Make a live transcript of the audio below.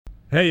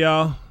Hey,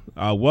 y'all.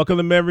 Welcome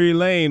to Memory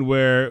Lane,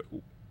 where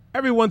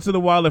every once in a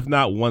while, if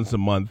not once a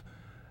month,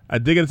 I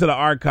dig into the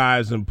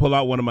archives and pull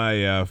out one of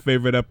my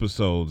favorite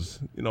episodes,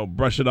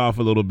 brush it off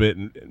a little bit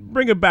and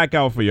bring it back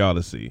out for y'all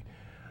to see.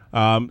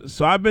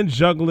 So I've been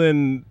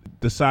juggling,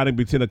 deciding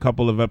between a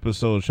couple of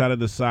episodes, trying to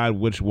decide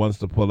which ones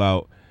to pull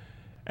out.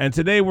 And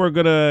today we're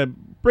going to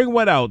bring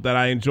one out that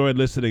I enjoyed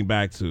listening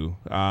back to,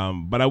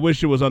 but I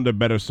wish it was under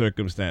better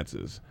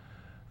circumstances.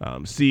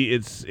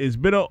 It's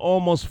been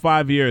almost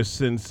 5 years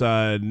since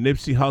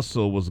Nipsey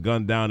Hussle was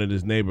gunned down in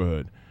his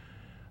neighborhood.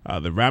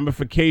 The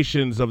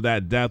ramifications of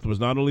that death was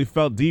not only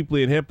felt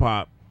deeply in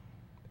hip-hop,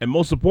 and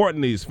most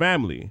importantly, his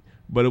family,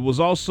 but it was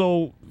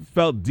also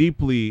felt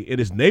deeply in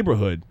his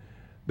neighborhood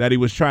that he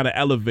was trying to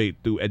elevate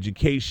through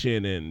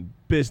education and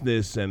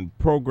business and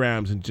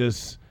programs and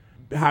just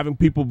having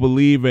people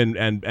believe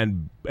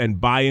and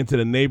buy into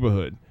the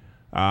neighborhood.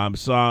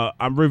 So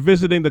I'm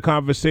revisiting the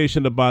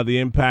conversation about the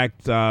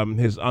impact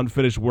his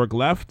unfinished work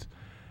left.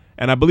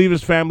 And I believe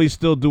his family's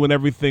still doing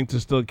everything to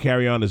still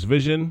carry on his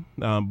vision.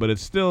 But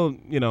it's still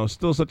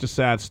such a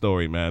sad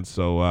story, man.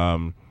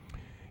 So,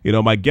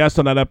 my guest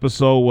on that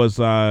episode was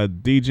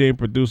DJ and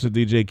producer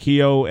DJ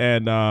Keo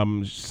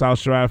and South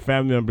Shore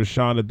family member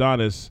Sean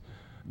Adonis.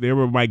 They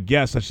were my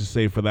guests, I should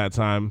say, for that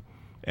time.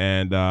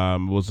 And I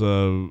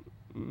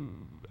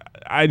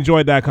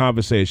enjoyed that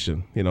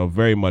conversation,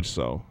 very much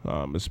so,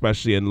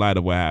 especially in light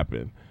of what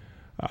happened.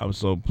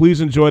 So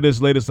please enjoy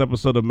this latest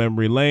episode of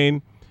Memory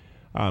Lane.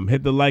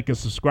 Hit the like and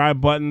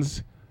subscribe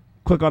buttons.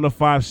 Click on the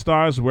 5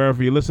 stars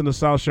wherever you listen to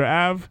South Shore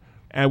Ave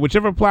and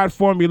whichever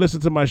platform you listen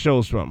to my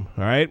shows from.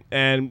 All right.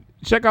 And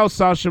check out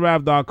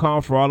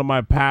SouthShoreAve.com for all of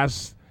my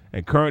past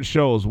and current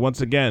shows.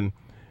 Once again,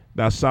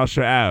 that's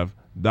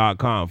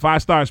SouthShoreAve.com.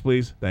 5 stars,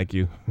 please. Thank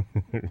you.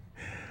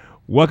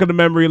 Welcome to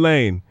Memory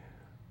Lane.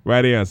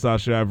 Right here on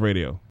South Shore Ave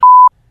Radio.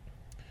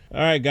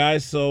 All right,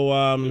 guys. So,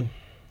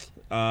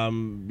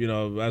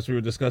 as we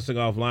were discussing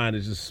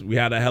offline, we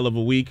had a hell of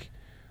a week.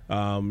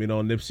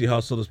 Nipsey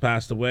Hussle has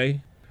passed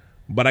away.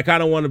 But I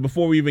kind of wanted,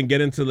 before we even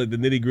get into the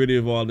nitty gritty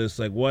of all this,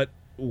 what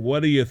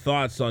are your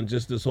thoughts on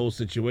just this whole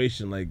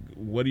situation?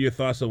 What are your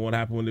thoughts on what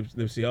happened with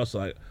Nipsey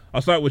Hussle?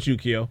 I'll start with you,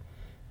 Keo.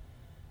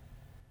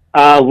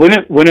 When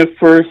it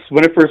first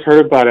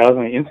heard about it, I was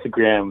on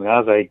Instagram and I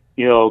was like,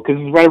 because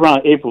it was right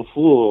around April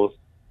Fool's.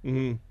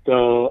 Mm-hmm.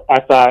 So I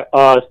thought,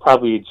 it's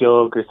probably a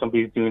joke or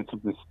somebody's doing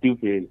something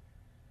stupid.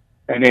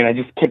 And then I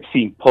just kept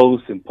seeing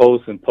posts and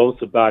posts and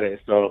posts about it.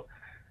 So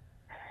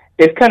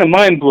it's kind of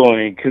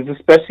mind-blowing because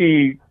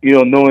especially,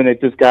 knowing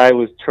that this guy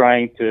was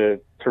trying to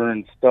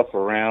turn stuff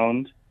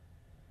around,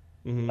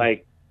 mm-hmm.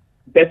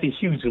 That's a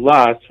huge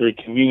loss for a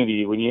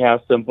community when you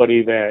have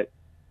somebody that,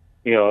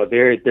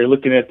 they're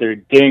looking at their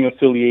gang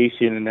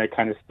affiliation and that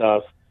kind of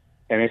stuff.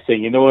 And they're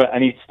saying, you know what, I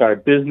need to start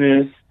a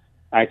business.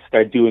 I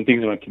start doing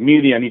things in my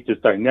community. I need to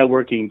start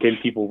networking, getting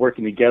people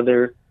working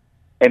together,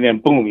 and then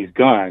boom, he's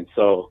gone.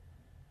 So,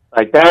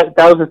 that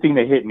was the thing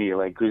that hit me.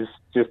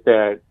 Just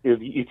that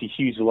it's a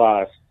huge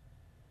loss.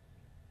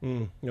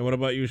 And what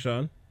about you,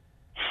 Sean?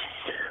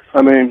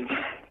 I mean,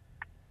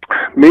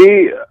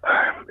 me,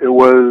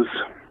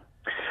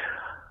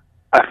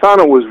 I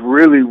found it was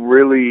really,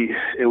 really,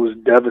 it was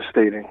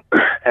devastating,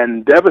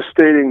 and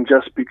devastating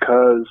just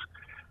because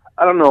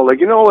I don't know,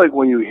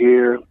 when you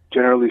hear,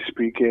 generally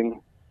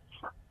speaking,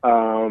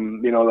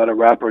 that a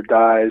rapper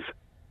dies,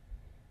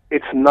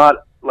 it's not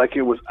like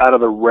it was out of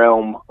the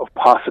realm of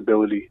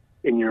possibility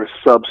in your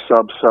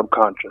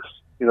subconscious.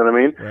 You know what I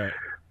mean? Right.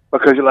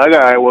 Because you're like, all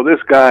right, well, this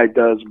guy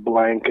does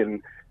blank,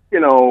 and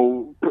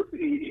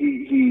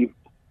he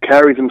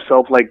carries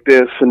himself like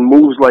this and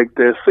moves like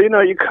this, so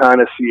you kind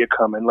of see it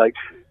coming. You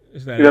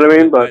know what I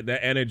mean? But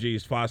that energy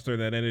is foster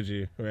that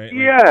energy, right?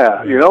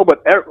 Yeah,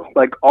 but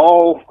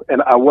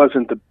and I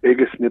wasn't the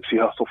biggest Nipsey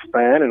Hussle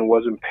fan and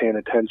wasn't paying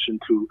attention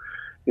to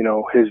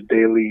his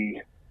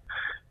daily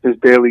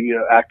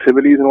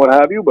activities and what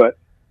have you. But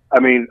I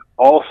mean,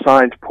 all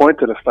signs point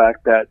to the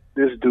fact that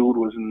this dude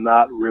was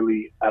not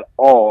really at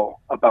all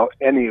about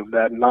any of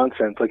that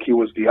nonsense. He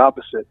was the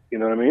opposite. You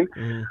know what I mean?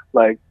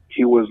 Mm-hmm.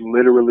 He was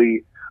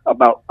literally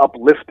about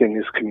uplifting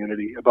his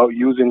community, about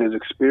using his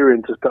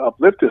experiences to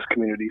uplift his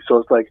community. So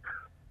it's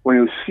when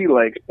you see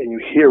and you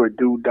hear a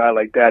dude die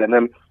like that, and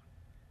then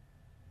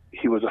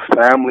he was a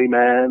family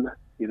man.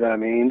 You know what I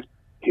mean?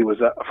 He was,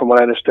 from what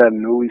I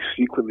understand, newly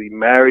secretly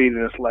married,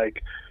 and it's a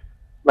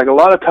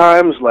lot of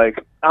times, I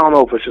don't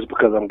know if it's just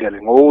because I'm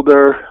getting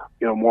older,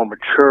 more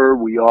mature.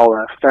 We all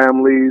have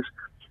families.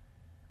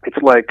 It's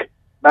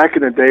back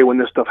in the day when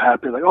this stuff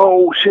happened,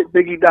 oh shit,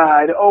 Biggie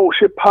died. Oh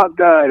shit, Pac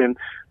died, and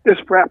this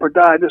rapper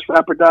died.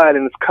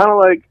 And it's kind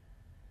of you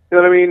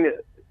know what I mean?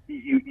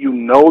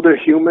 They're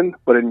human,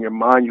 but in your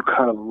mind, you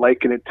kind of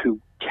liken it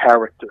to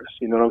characters.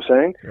 You know what I'm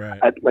saying?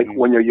 Right.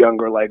 When you're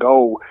younger,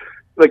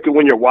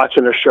 when you're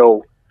watching a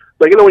show,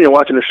 when you're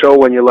watching a show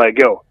when you're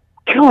yo,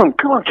 kill him,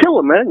 come on, kill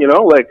him, man.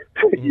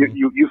 Mm-hmm.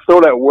 you throw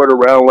that word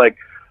around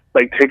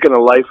taking a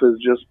life is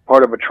just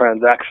part of a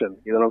transaction.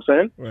 You know what I'm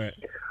saying? Right.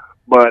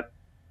 But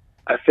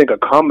I think a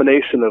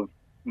combination of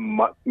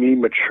me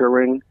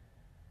maturing,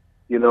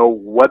 you know,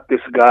 what this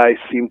guy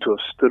seemed to have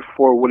stood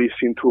for, what he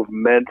seemed to have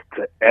meant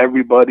to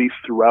everybody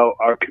throughout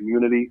our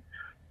community.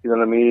 You know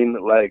what I mean?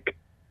 Like,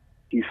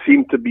 he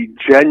seemed to be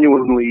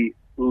genuinely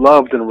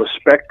loved and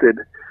respected,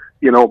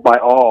 you know, by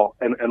all,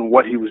 and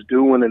what he was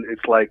doing. And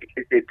it's like,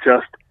 it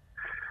just,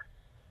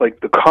 like,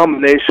 the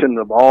combination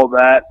of all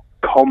that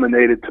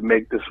culminated to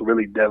make this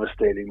really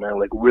devastating, man,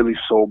 like really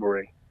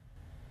sobering.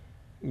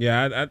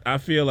 Yeah, I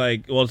feel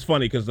like, well, it's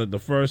funny because the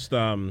first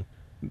time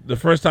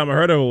I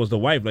heard of it was the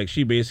wife. Like,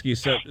 she basically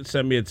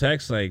sent me a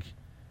text, like,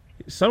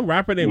 some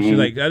rapper name. She's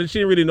like, she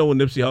didn't really know what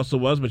Nipsey Hussle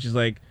was, but she's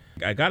like,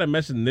 I got a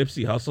message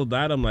Nipsey Hussle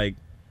died. I'm like,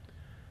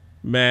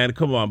 man,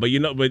 come on. But you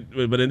know, but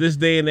in this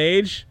day and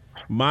age,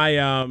 my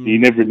you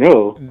never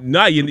know.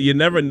 No, you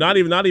never. Not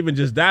even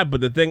just that. But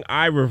the thing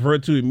I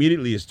revert to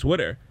immediately is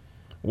Twitter.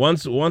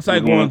 Once I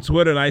go on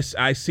Twitter and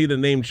I see the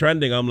name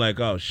trending, I'm like,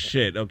 oh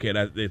shit, okay,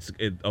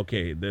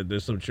 okay.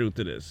 There's some truth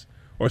to this,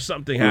 or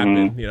something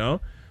happened, you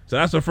know. So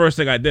that's the first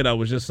thing I did. I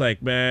was just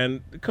like,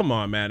 man, come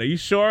on, man, are you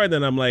sure? And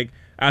then I'm like,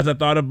 as I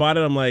thought about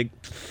it, I'm like,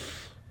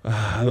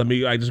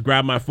 I just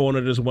grabbed my phone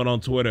and just went on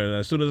Twitter. And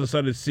as soon as I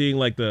started seeing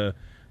like the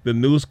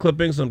news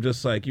clippings, I'm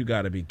just like, you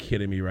got to be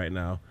kidding me right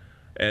now.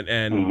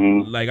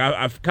 And like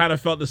I've kind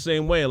of felt the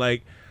same way,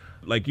 like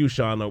you,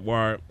 Sean,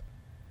 where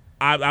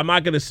I'm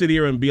not gonna sit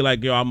here and be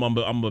like, yo, I'm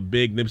a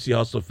big Nipsey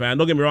Hussle fan.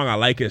 Don't get me wrong, I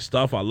like his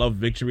stuff. I love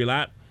Victory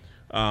Lap,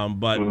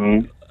 but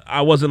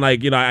I wasn't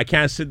like, you know, I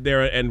can't sit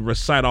there and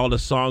recite all the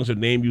songs or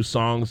name you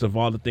songs of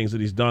all the things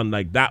that he's done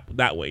like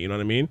that way. You know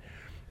what I mean?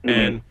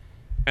 And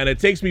it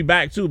takes me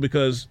back too,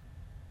 because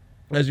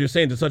as you're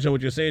saying, to touch on what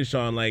you're saying,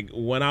 Sean, like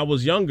when I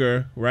was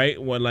younger, right?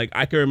 When like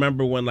I can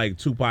remember when like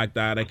Tupac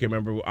died. I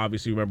can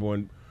obviously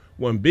remember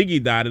when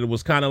Biggie died. It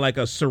was kind of like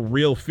a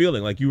surreal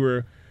feeling. Like you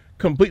were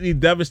completely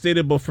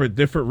devastated, but for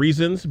different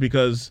reasons,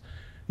 because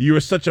you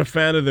were such a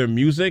fan of their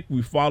music.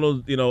 We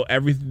followed, you know,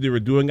 everything they were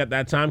doing at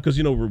that time, because,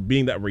 you know,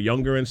 we're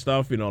younger and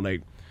stuff,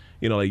 like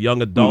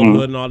young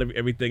adulthood and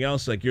everything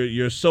else. Like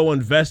you're so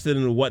invested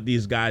in what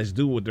these guys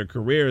do with their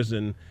careers,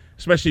 and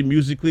especially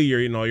musically,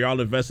 you're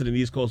all invested in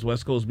East Coast,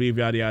 West Coast beef,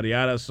 yada yada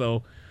yada.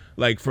 So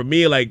like for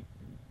me, like,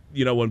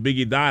 you know, when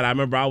Biggie died, I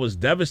remember I was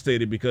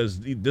devastated, because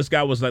this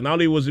guy was like, not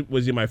only was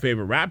he my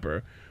favorite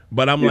rapper,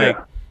 but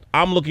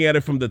I'm looking at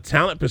it from the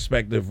talent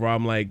perspective, where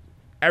I'm like,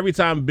 every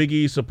time Biggie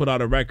used to put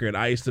out a record,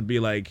 I used to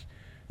be like,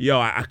 yo,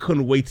 I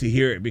couldn't wait to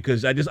hear it,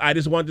 because I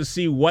just wanted to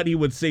see what he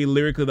would say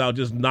lyrically that'll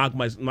just knock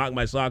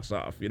my socks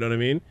off. You know what I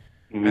mean?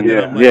 And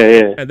then I'm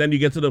like, and then you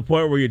get to the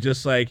point where you're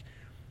just like,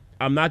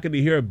 I'm not going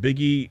to hear a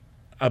Biggie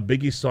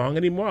song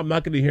anymore. I'm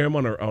not going to hear him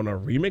on a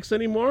remix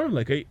anymore.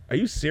 Like, are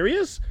you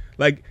serious?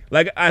 Like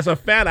as a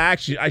fan, I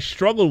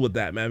struggled with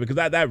that, man, because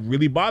that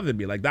really bothered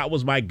me. Like, that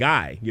was my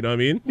guy. You know what I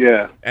mean?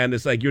 Yeah. And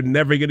it's like, you're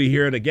never going to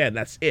hear it again.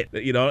 That's it.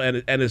 You know,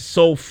 and it's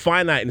so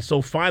finite and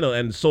so final,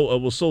 and so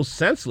it was so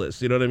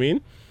senseless. You know what I mean?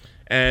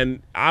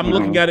 And I'm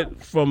looking at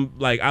it from,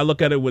 like, I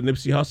look at it with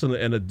Nipsey Hussle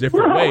in a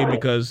different way,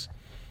 because,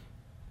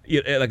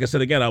 like I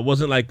said again, I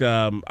wasn't like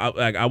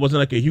I wasn't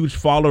like a huge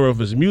follower of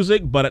his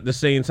music, but at the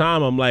same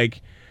time, I'm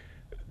like,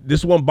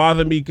 this one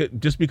bothered me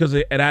just because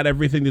it had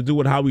everything to do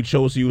with how he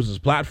chose to use his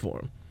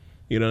platform.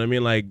 You know what I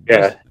mean? Like,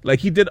 like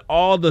he did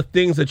all the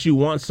things that you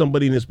want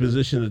somebody in his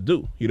position to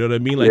do. You know what I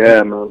mean? Like,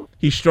 man.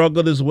 He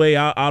struggled his way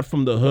out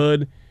from the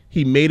hood.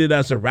 He made it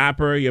as a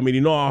rapper. I mean,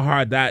 you know how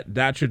hard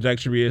that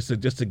trajectory is to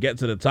get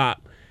to the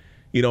top.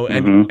 You know,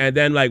 and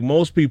then like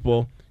most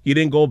people, he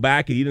didn't go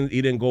back, and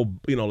he didn't go,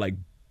 you know, like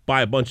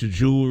buy a bunch of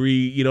jewelry.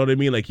 You know what I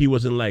mean? Like, he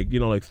wasn't like, you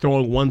know, like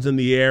throwing ones in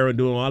the air and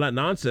doing all that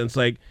nonsense.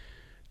 Like,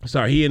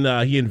 he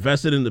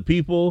invested in the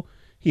people.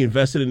 He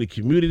invested in the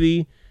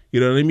community. You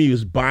know what I mean? He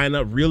was buying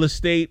up real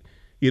estate.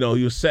 You know,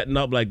 he was setting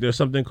up, like, there's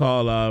something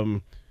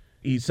called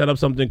he set up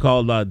something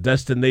called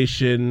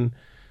Destination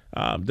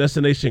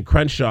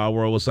Crenshaw,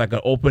 where it was like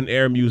an open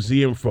air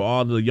museum for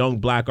all the young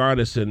black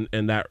artists in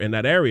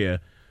that area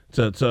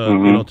to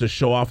you know, to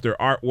show off their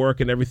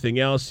artwork and everything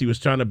else. He was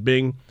trying to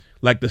bring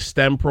like the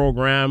STEM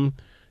program,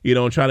 you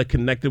know, and try to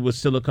connect it with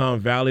Silicon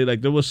Valley.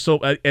 Like, there was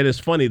and it's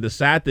funny. The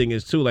sad thing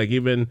is too, like,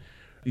 even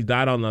he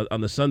died on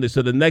the Sunday,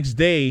 so the next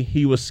day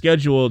he was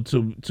scheduled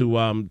to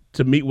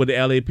meet with the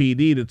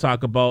LAPD to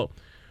talk about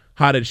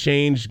how to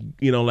change,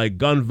 you know, like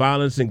gun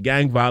violence and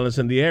gang violence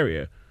in the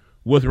area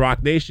with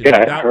Roc Nation.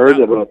 Yeah, I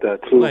heard about that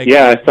too. Like,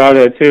 yeah, I saw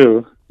that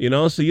too. You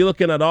know, so you're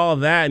looking at all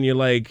that, and you're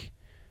like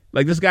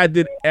this guy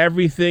did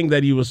everything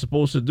that he was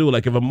supposed to do.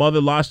 Like, if a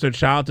mother lost her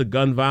child to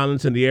gun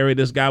violence in the area,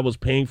 this guy was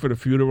paying for the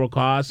funeral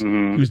costs. He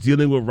was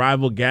dealing with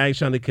rival gangs,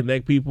 trying to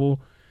connect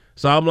people.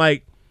 So I'm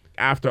like,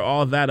 after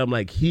all that, I'm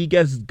like, he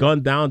gets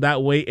gunned down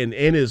that way and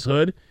in his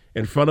hood,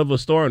 in front of a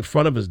store, in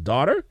front of his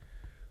daughter.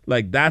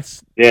 Like,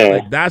 that's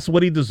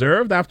what he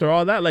deserved after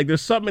all that. Like,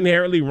 there's something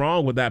inherently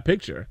wrong with that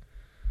picture.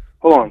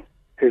 Hold on,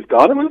 his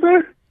daughter was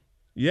there?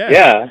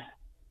 Yeah.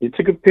 He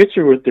took a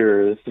picture with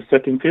her. It's the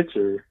second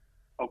picture.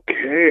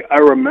 Okay, I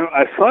remember.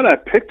 I saw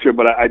that picture,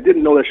 but I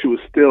didn't know that she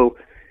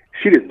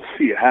didn't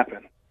see it happen.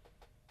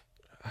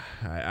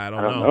 I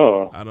don't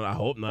know. I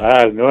hope not.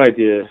 I have no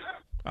idea.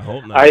 I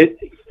hope not.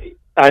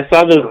 I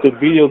saw the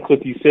video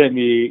clip you sent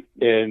me,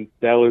 and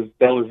that was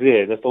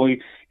it. That's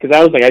only because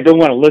I was like, I don't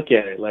want to look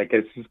at it. Like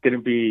it's just gonna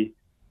be,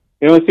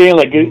 you know what I'm saying?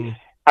 Like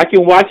I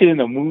can watch it in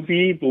a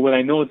movie, but when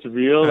I know it's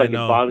real, like it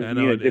bothers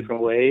me in a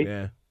different way.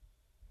 Yeah.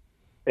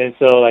 And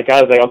so, like,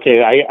 I was like,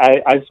 okay,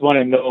 I just want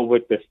to know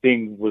what the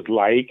thing was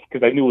like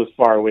because I knew it was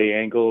far away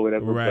angle or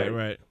whatever.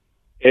 Right.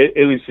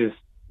 It was just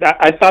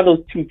I saw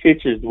those two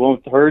pictures, the one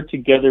with her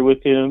together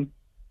with him,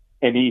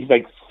 and he's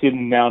like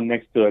sitting down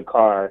next to a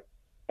car,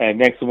 and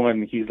next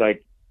one he's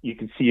like you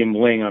can see him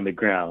laying on the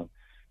ground,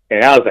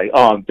 and I was like,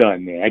 oh, I'm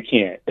done, man, I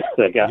can't.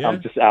 Like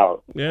I'm just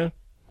out. Yeah,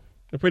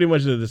 they pretty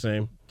much did the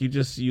same.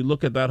 You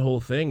look at that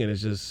whole thing, and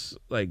it's just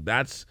like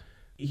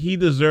he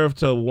deserved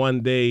to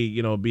one day,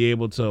 you know, be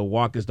able to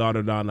walk his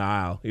daughter down the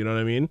aisle. You know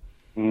what I mean?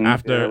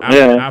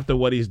 After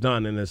what he's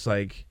done, and it's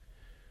like,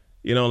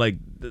 you know, like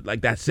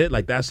that's it.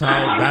 Like that's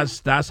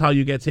how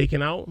you get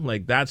taken out.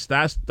 Like that's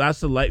the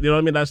life. You know what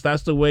I mean?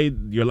 That's the way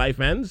your life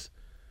ends.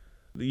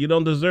 You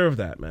don't deserve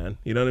that, man.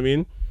 You know what I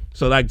mean?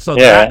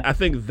 That, I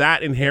think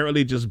that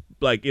inherently just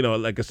like, you know,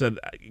 like I said,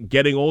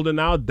 getting older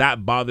now,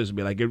 that bothers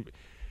me. Like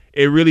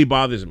it really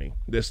bothers me,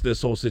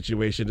 this whole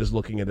situation, just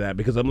looking at that,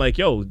 because I'm like,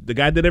 yo, the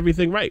guy did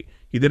everything right.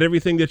 He did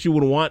everything that you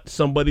would want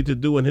somebody to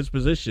do in his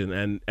position,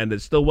 and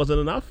it still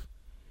wasn't enough.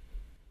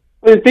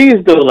 But the thing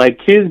is, though, like,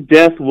 his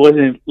death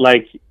wasn't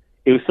like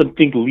it was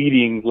something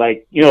leading,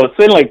 like, you know,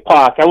 something like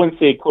Pac. I wouldn't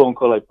say quote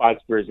unquote like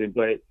Pac's version,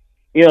 but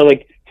you know,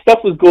 like stuff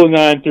was going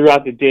on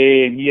throughout the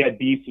day, and he had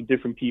beefs with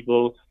different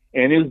people,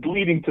 and it was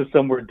leading to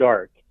somewhere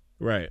dark.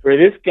 Right. Where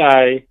this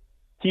guy,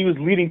 he was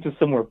leading to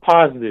somewhere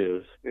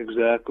positive.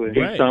 Exactly.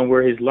 Based on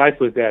where his life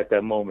was at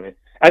that moment.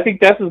 I think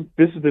this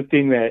is the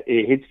thing that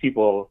it hits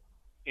people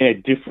in a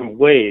different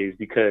ways,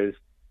 because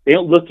they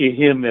don't look at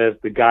him as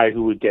the guy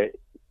who would get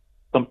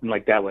something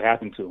like that would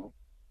happen to him.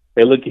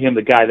 They look at him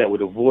the guy that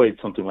would avoid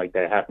something like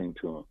that happening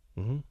to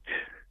him.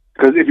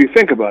 Because if you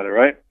think about it,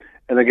 right?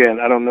 And again,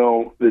 I don't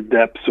know the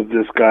depths of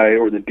this guy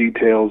or the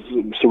details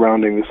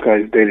surrounding this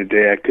guy's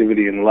day-to-day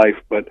activity in life,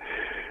 but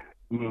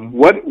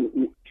what,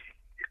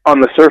 on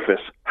the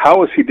surface,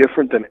 how is he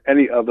different than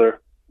any other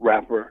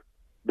rapper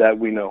that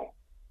we know?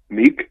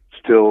 Meek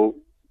still,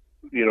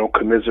 you know,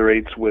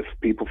 commiserates with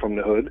people from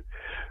the hood.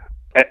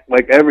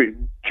 Like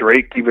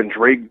even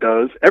Drake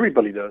does.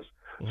 Everybody does.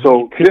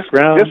 So this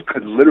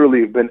could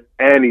literally have been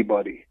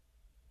anybody.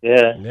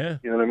 Yeah.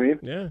 You know what I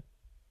mean?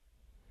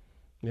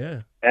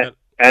 Yeah.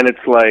 And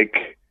it's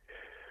like,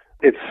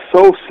 it's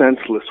so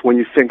senseless when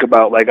you think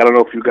about, like, I don't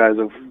know if you guys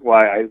have,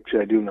 I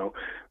do know,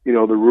 you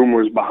know, the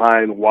rumors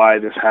behind why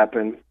this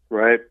happened,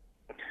 right?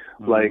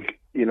 Like,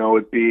 you know,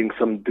 it being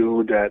some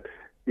dude that,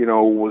 you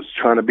know, was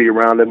trying to be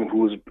around him, who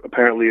was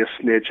apparently a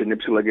snitch, and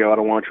Nipsey like, yo, I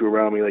don't want you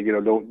around me, like, you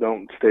know,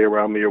 don't stay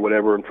around me or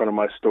whatever in front of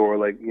my store,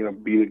 like, you know,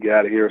 get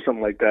out of here or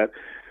something like that,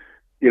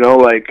 you know,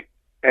 like,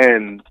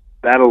 and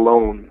that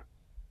alone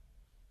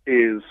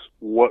is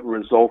what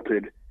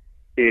resulted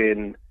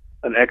in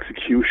an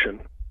execution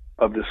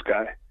of this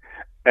guy.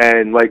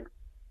 And like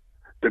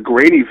the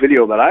grainy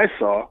video that I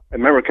saw, I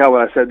remember,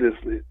 Calvin, I said this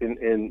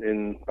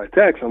in my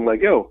text, I'm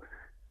like, yo,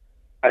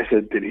 I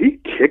said, did he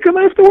kick him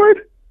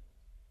afterward?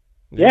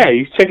 Yeah,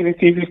 he's checking to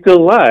see if he's still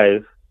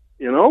alive.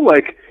 You know,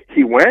 like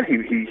he went,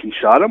 he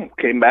shot him,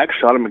 came back,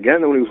 shot him again,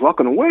 and when he was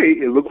walking away,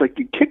 it looked like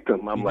he kicked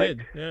him. I'm like,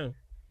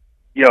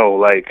 yo,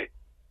 like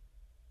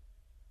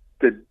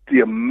the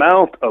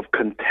amount of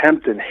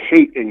contempt and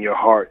hate in your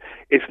heart.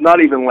 It's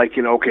not even like,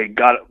 you know, okay,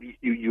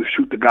 you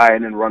shoot the guy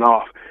and then run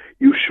off.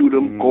 You shoot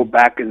him, go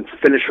back and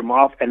finish him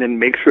off, and then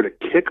make sure to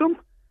kick him.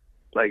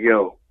 Like,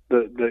 yo,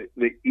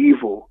 the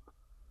evil,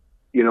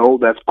 you know,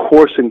 that's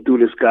coursing through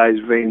this guy's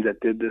veins that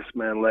did this,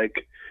 man.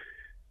 Like,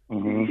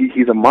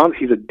 he's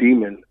a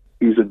demon.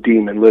 He's a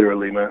demon,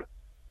 literally, man.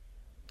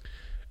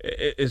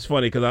 It's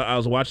funny because I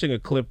was watching a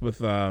clip with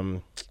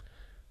Noriega,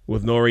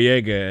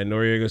 and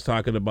Noriega's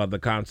talking about the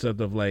concept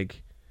of,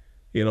 like,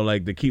 you know,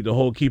 like the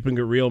whole keeping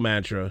it real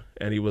mantra,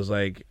 and he was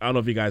like, I don't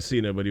know if you guys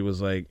seen it, but he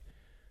was like,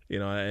 you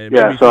know, and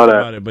I saw that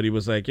about it, but he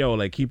was like, yo,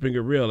 like keeping it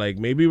real, like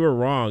maybe we're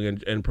wrong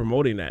in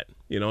promoting that,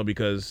 you know,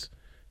 because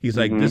he's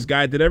like, this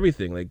guy did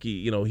everything, like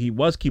he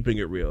was keeping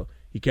it real.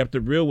 He kept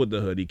it real with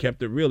the hood. He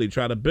kept it real. He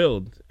tried to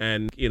build,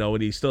 and you know,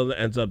 and he still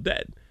ends up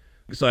dead.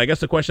 So I guess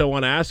the question I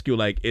want to ask you,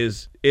 like,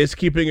 is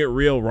keeping it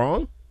real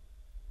wrong?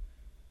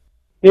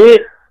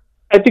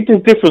 I think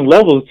there's different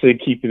levels to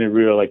keeping it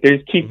real. Like,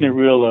 there's keeping it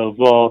real of,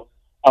 well,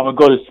 I'm going to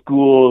go to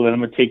school and I'm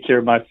going to take care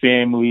of my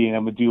family and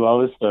I'm going to do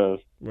all this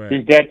stuff. Right.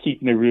 There's that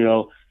keeping it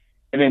real.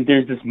 And then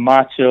there's this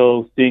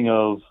macho thing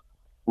of,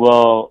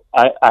 well,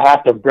 I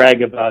have to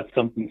brag about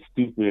something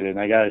stupid and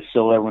I got to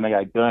show everyone I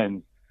got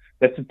guns.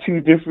 That's the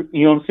two different,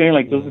 you know what I'm saying?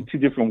 Like, those are two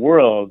different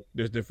worlds.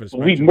 There's different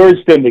We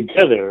merged them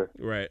together.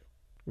 Right.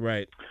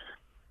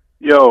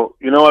 Yo,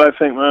 you know what I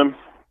think, man?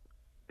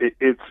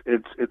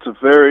 It's a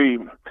very...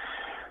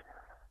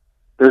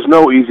 There's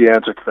no easy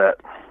answer to that,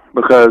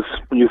 because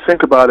when you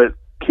think about it,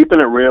 keeping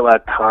it real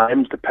at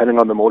times, depending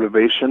on the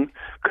motivation,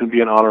 can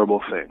be an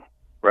honorable thing,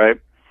 right?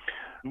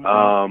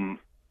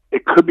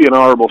 It could be an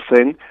honorable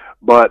thing,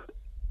 but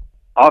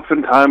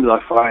oftentimes I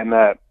find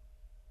that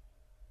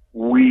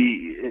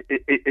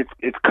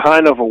it's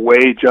kind of a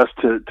way just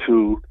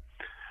to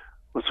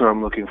what's what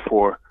I'm looking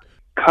for,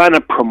 kind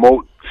of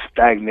promote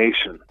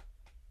stagnation.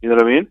 You know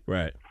what I mean?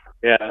 Right.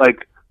 Yeah.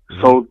 Like,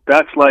 so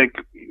that's like,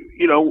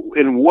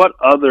 in what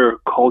other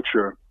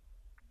culture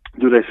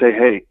do they say,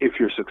 hey, if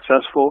you're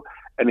successful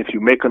and if you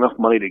make enough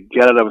money to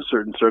get out of a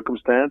certain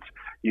circumstance,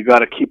 you got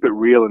to keep it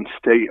real and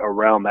stay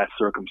around that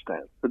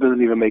circumstance? That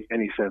doesn't even make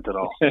any sense at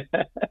all.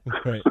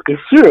 Right.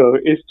 It's true.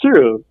 It's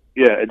true.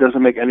 Yeah, it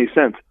doesn't make any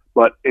sense.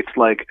 But it's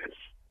like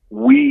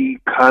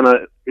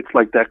it's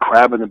like that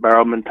crab in the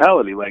barrel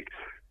mentality. Like,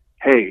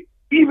 hey,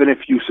 even if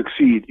you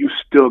succeed, you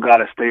still got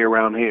to stay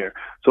around here.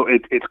 So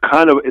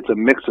it's a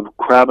mix of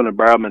crab in a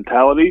barrel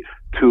mentality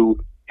to,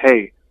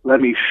 hey, let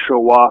me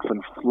show off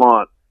and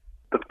flaunt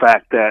the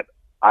fact that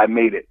I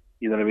made it.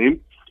 You know what I mean?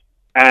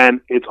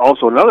 And it's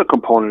also another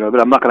component of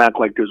it. I'm not going to act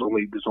like there's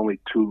only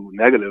two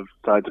negative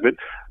sides of it.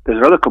 There's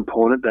another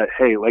component that,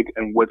 hey, like,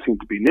 and what seemed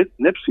to be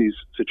Nipsey's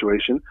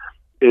situation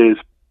is,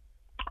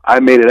 I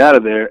made it out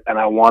of there, and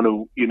I want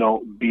to,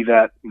 be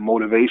that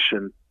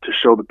motivation to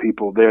show the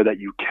people there that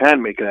you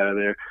can make it out of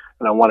there,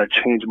 and I want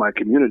to change my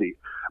community.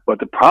 But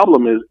the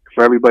problem is,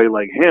 for everybody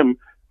like him,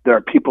 there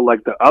are people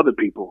like the other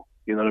people,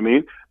 you know what I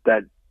mean,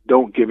 that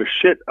don't give a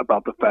shit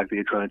about the fact that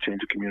you're trying to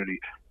change a community.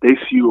 They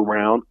see you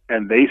around,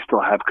 and they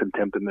still have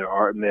contempt in their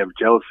heart, and they have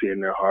jealousy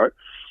in their heart,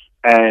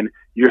 and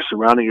you're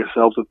surrounding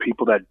yourselves with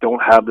people that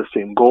don't have the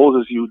same goals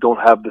as you, don't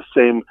have the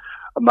same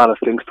amount of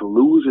things to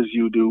lose as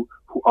you do,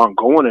 who aren't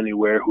going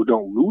anywhere, who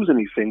don't lose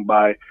anything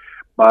by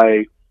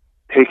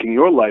taking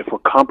your life or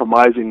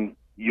compromising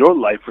your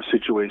life for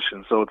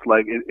situations. So it's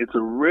like it's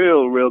a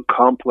real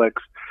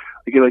complex.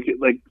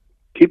 Like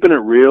keeping it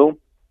real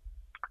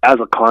as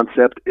a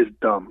concept is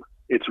dumb.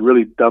 It's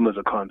really dumb as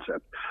a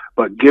concept.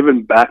 But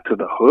giving back to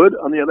the hood,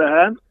 on the other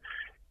hand,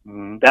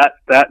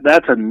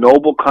 that's a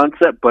noble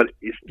concept. But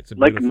it's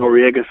like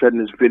Noriega said in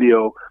his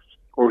video,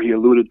 or he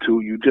alluded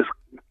to, you just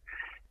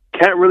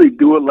can't really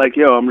do it like,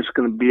 I'm just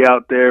going to be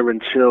out there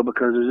and chill,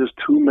 because there's just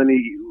too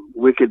many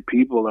wicked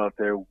people out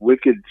there,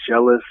 wicked,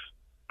 jealous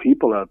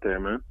people out there,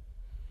 man.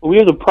 We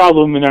have a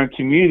problem in our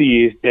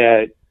community is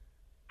that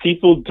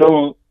people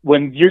don't,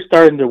 when you're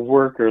starting to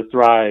work or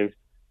thrive,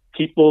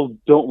 people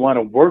don't want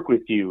to work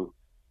with you.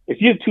 If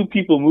you have two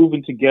people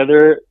moving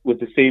together with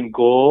the same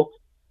goal,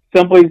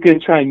 somebody's going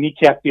to try and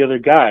kneecap the other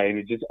guy, and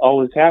it just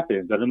always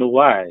happens. I don't know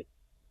why.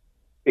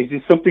 It's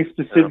just something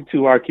specific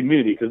to our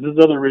community, because there's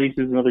other races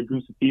and other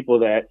groups of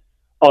people that,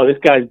 this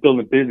guy's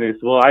building a business.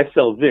 Well, I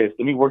sell this.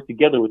 Let me work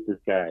together with this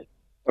guy.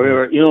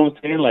 Or you know what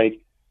I'm saying? Like,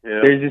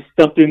 there's just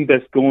something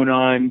that's going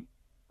on,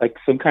 like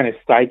some kind of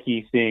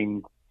psyche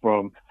thing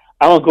from,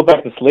 I don't go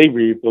back to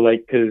slavery, but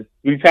like, because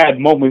we've had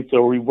moments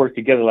where we work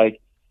together. Like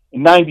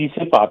in 90s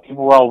hip hop,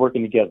 people were all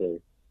working together.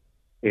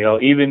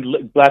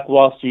 Even Black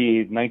Wall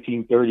Street,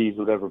 1930s,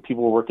 whatever,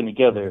 people were working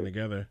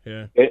together.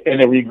 Yeah. And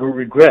then we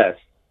regress.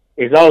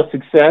 It's all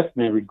success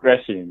and then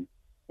regression,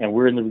 and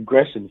we're in the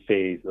regression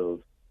phase of,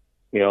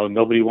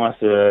 nobody wants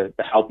to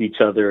help each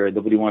other,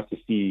 nobody wants to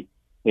see,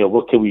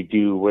 what can we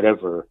do,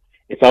 whatever.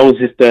 It's always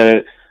just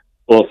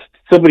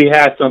somebody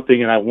has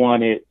something and I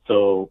want it,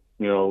 so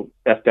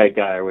F that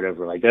guy or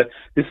whatever. Like that.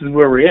 This is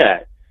where we're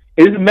at.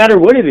 It doesn't matter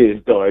what it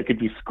is, though. It could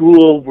be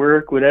school,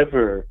 work,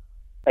 whatever.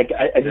 Like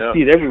I just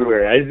see it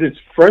everywhere. It's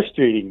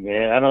frustrating,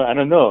 man. I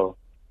don't know.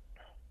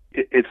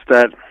 It's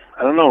that.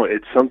 I don't know.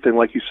 It's something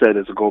like you said.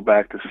 Does it go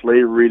back to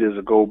slavery? Does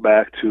it go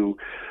back to,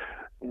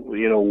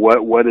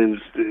 what is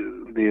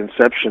the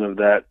inception of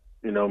that,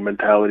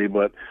 mentality?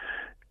 But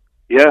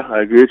yeah,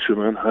 I agree with you,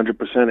 man. 100%.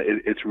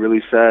 It's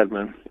really sad,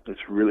 man.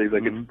 It's really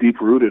it's deep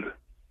rooted.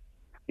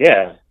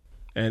 Yeah.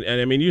 And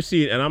I mean, you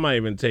see, and I'm not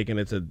even taking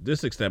it to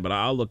this extent, but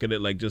I'll look at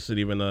it like just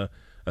even a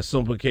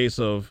simple case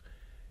of,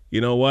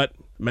 you know what,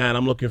 man,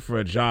 I'm looking for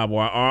a job,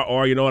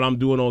 or you know what, I'm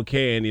doing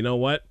okay, and you know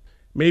what.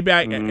 Maybe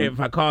if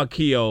I call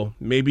Keo,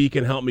 maybe he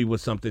can help me with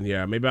something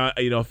here. Maybe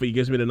if he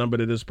gives me the number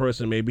to this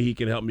person, maybe he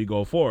can help me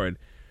go forward.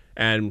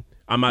 And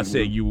I'm not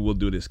saying you will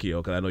do this,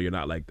 Keo, because I know you're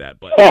not like that.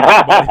 But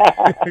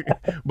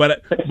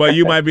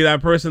you might be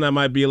that person that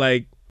might be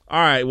like, all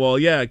right, well,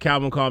 yeah,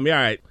 Calvin called me. All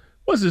right,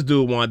 what's this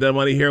dude want? Doesn't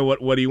want to hear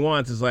what he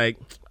wants. It's like,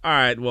 all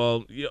right,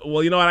 well,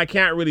 you know what? I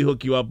can't really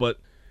hook you up, but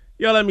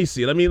let me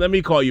see. Let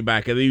me call you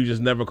back. And then you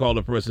just never call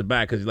the person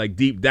back because like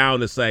deep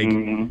down it's like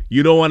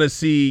you don't want to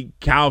see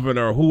Calvin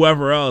or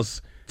whoever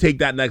else take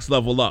that next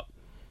level up.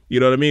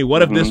 You know what I mean?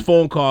 What if this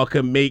phone call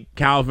can make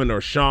Calvin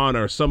or Sean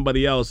or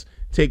somebody else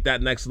take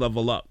that next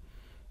level up?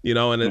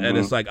 And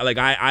it's like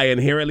I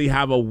inherently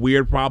have a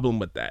weird problem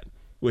with that,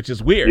 which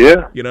is weird.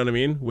 Yeah. You know what I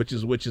mean? Which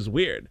is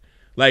weird.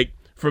 Like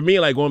for me,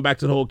 like going back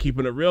to the whole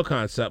keeping it real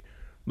concept,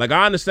 like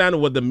I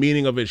understand what the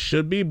meaning of it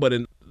should be, but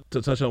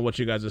to touch on what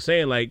you guys are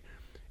saying, like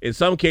in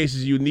some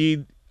cases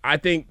I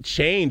think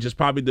change is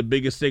probably the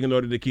biggest thing in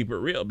order to keep it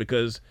real,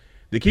 because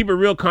the keep it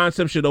real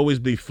concept should always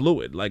be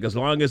fluid. Like as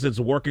long as it's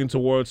working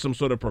towards some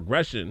sort of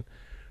progression,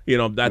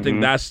 I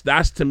think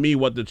that's to me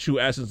what the true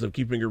essence of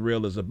keeping it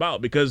real is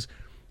about. Because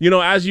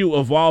as you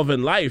evolve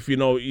in life, I'm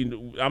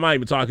not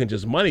even talking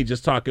just money,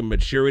 just talking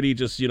maturity,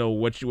 just,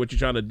 what you're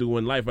trying to do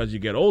in life as you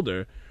get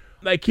older.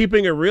 Like,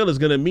 keeping it real is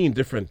going to mean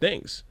different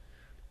things.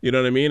 You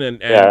know what I mean?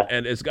 And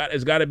it's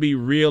got to be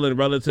real and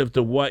relative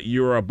to what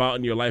you're about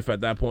in your life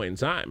at that point in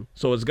time.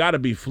 So it's got to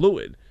be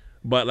fluid.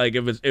 But like,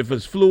 if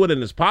it's fluid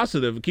and it's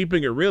positive,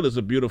 keeping it real is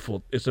a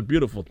beautiful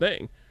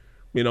thing.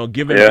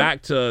 Giving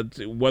back to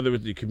whether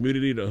it's the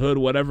community, the hood,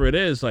 whatever it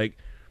is, like,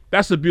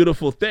 that's a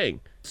beautiful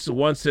thing. So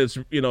once it's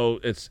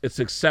it's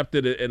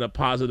accepted in a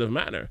positive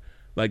manner,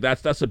 like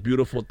that's a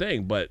beautiful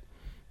thing. But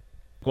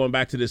going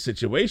back to this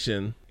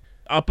situation,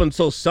 up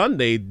until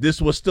Sunday,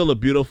 this was still a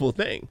beautiful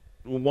thing.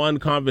 One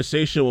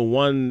conversation with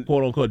one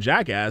quote unquote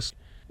jackass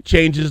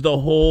changes the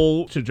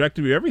whole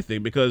trajectory of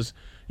everything, because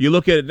you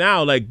look at it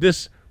now, like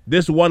this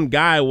one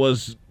guy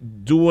was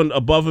doing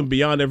above and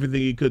beyond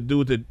everything he could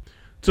do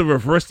to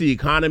reverse the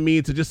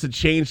economy, to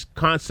change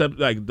concept,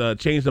 like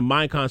change the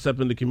mind concept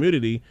in the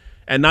community.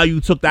 And now you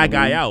took that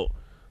guy out.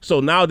 So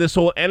now this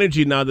whole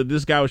energy now that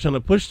this guy was trying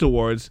to push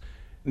towards,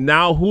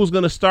 now who's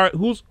going to start,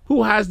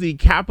 who has the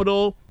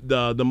capital,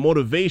 the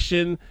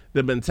motivation,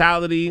 the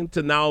mentality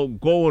to now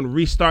go and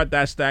restart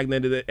that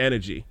stagnated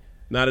energy?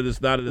 Not at this.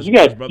 You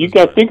got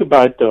to think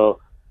about it though.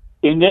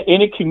 In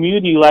a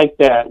community like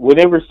that,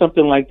 whenever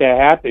something like that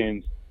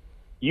happens,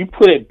 you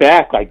put it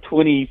back like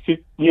 20,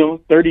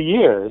 50, 30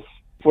 years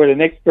before the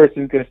next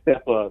person's going to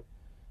step up.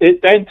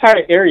 That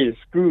entire area is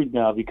screwed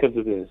now because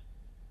of this.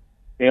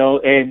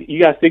 And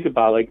you got to think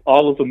about, like,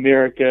 all of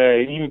America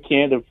and even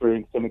Canada for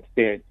some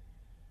extent.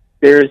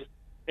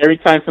 Every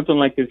time something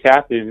like this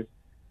happens,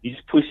 you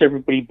just push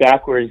everybody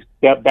backwards,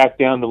 back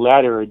down the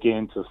ladder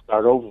again to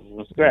start over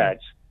from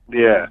scratch.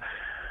 Yeah.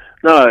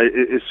 No,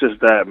 it's just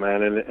that,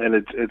 man, and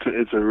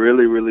it's a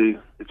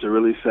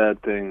really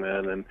sad thing,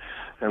 man,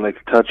 and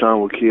like to touch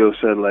on what Keo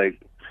said, like,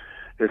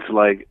 it's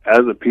like,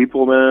 as a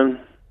people,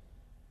 man,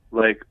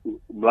 like,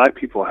 black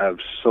people have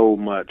so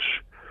much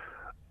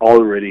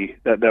already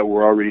that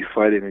we're already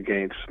fighting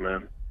against,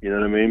 man. You know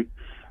what I mean?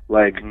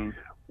 Like,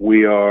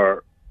 we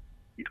are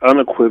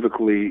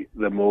unequivocally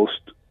the most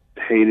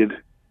hated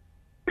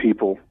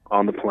people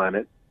on the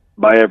planet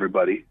by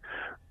everybody.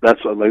 That's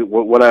like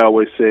what I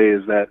always say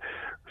is that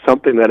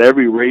something that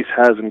every race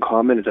has in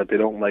common is that they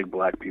don't like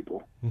black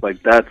people.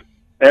 Like, that's,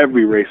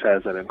 every race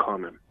has that in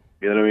common.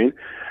 You know what I mean?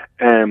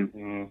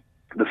 And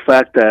the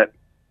fact that,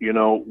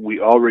 we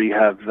already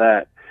have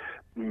that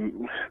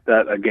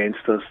against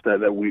us,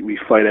 that we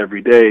fight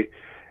every day,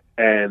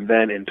 and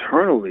then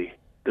internally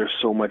there's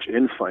so much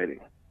infighting.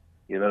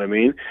 You know what I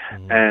mean?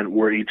 And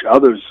we're each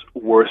other's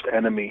worst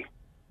enemy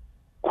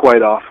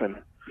quite often.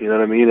 You know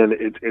what I mean? And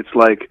it's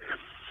like,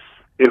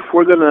 if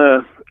we're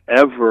gonna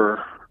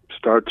ever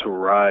start to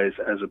rise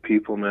as a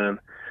people, man,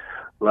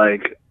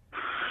 like,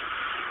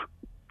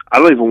 I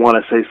don't even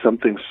want to say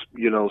something,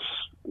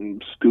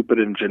 stupid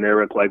and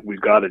generic like we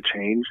got to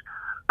change,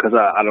 because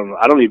I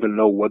don't even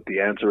know what the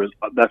answer is.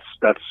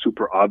 That's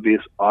super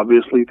obvious.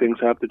 Obviously, things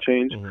have to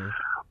change,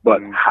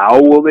 but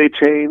how will they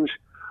change?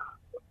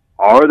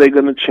 Are they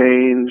going to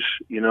change?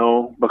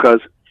 Because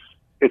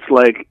it's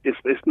like,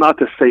 it's not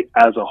to say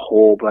as a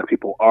whole black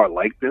people are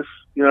like this.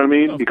 You know what I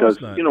mean?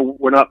 Because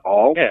we're not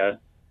all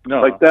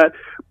like that,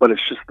 but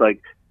it's just like,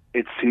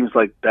 it seems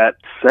like that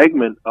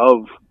segment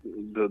of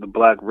the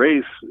black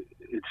race,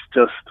 it's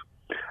just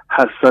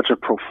has such a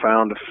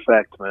profound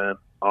effect, man,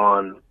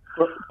 on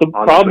the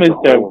problem is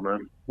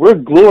that we're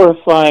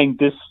glorifying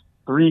this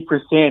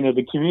 3% of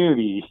the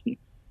community.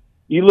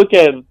 You look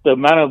at the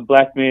amount of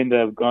black men that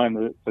have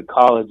gone to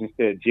college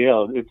instead of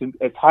jail.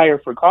 It's higher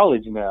for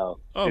college now.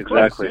 Oh,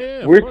 exactly.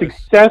 Yeah, we're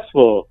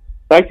successful.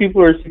 Black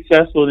people are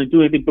successful to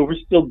do anything, but we're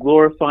still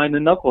glorifying the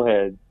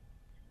knuckleheads.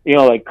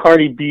 Like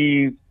Cardi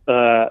B,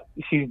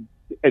 she's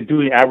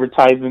doing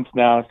advertisements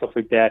now and stuff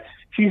like that.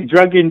 She's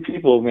drugging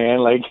people, man.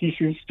 Like, she's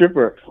a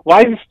stripper.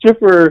 Why is a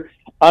stripper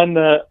on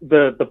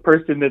the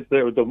person that's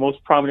the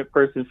most prominent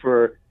person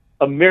for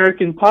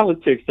American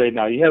politics right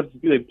now? You have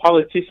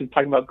politicians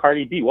talking about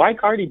Cardi B. Why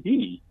Cardi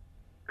B?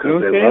 You know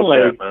what I'm saying?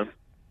 Like, that, man.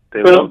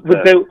 They love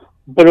that.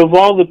 But of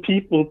all the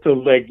people to,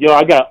 like,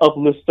 I gotta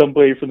uplift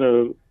somebody from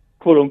the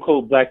quote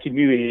unquote black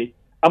community,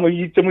 I'm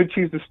gonna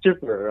choose the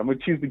stripper. I'm gonna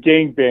choose the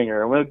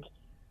gangbanger.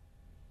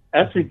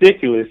 That's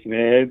ridiculous,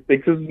 man.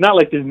 Because it's not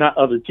like there's not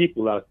other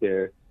people out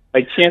there.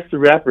 Like, Chance the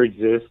Rapper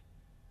exists.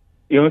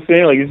 You know what I'm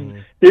saying?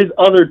 Like, there's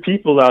other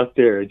people out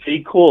there.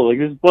 J. Cole, like,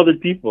 there's other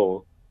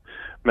people.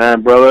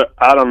 Man, brother,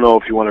 I don't know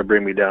if you want to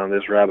bring me down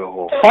this rabbit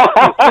hole.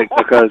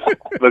 because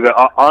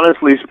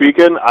honestly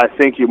speaking, I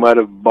think you might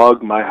have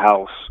bugged my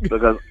house.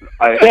 Because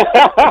I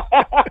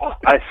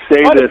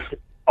say this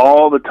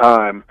all the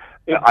time.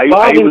 I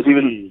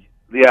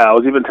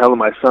was even telling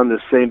my son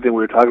the same thing.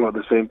 We were talking about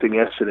the same thing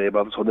yesterday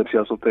about this whole Nipsey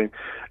Hussle thing.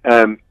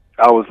 And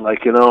I was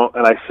like, and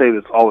I say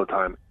this all the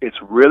time. It's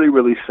really,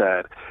 really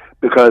sad,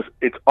 because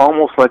it's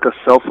almost like a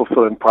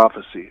self-fulfilling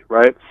prophecy,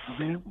 right?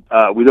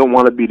 We don't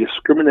want to be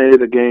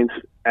discriminated against,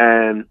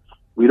 and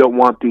we don't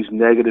want these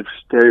negative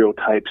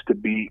stereotypes to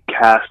be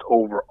cast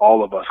over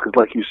all of us. Because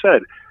like you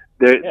said,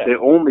 They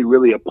only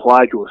really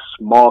apply to a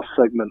small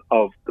segment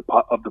of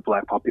the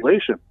black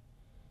population.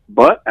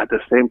 But at the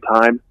same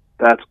time,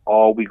 that's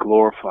all we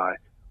glorify.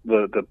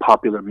 The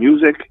popular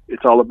music,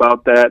 it's all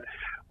about that.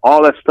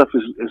 All that stuff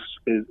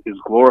is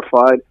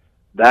glorified.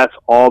 That's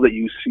all that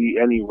you see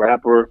any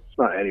rapper,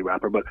 not any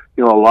rapper, but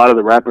a lot of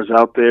the rappers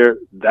out there,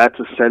 that's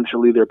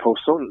essentially their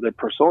persona.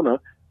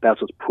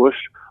 That's what's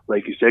pushed.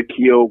 Like you said,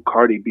 Keo,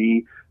 Cardi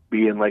B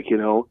being like, she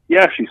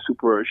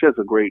has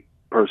a great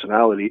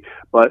personality,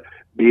 but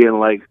being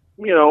like,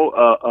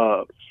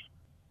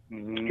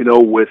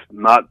 with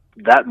not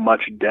that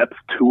much depth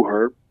to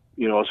her,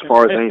 as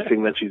far as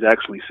anything that she's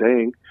actually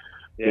saying,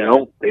 they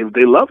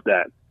love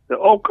that.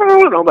 Oh,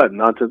 girl, and all that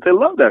nonsense. They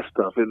love that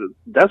stuff.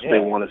 That's what they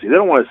want to see. They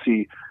don't want to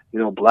see,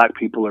 black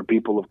people or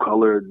people of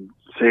color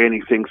say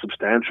anything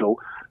substantial.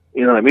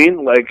 You know what I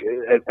mean? Like,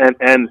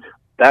 and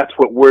that's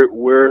what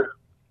we're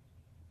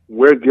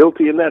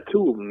guilty in that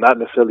too. Not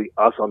necessarily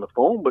us on the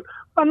phone, but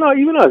no,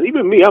 even us,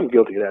 even me. I'm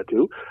guilty of that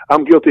too.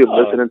 I'm guilty of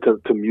listening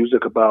to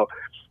music about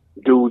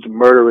dudes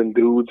murdering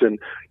dudes, and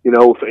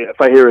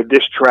if I hear a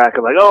diss track,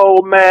 I'm like,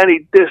 oh man,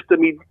 he dissed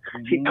him.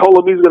 He told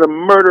him he's gonna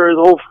murder his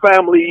whole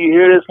family. You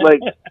hear this?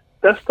 Like,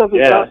 that stuff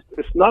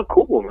is not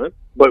cool, man.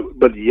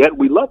 But yet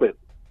we love it.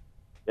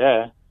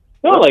 Yeah.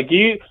 No, like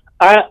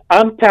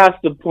I'm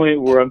past the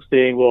point where I'm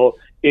saying, well,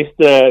 it's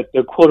the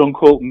quote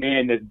unquote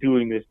man that's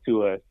doing this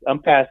to us. I'm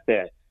past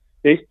that.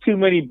 There's too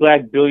many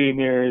black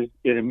billionaires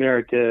in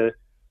America.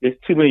 There's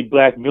too many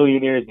black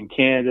millionaires in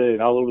Canada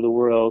and all over the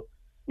world.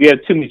 We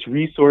have too much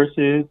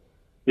resources.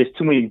 There's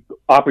too many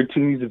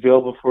opportunities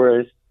available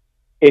for us.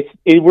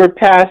 We're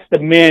past the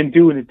man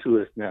doing it to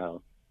us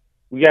now.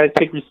 We got to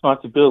take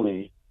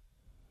responsibility.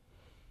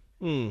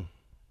 Oh,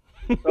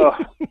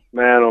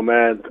 man, oh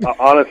man!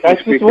 Honestly,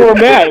 that's just where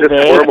I'm at,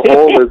 this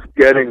wormhole is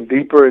getting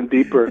deeper and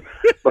deeper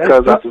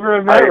because that's where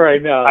I'm at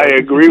right now. I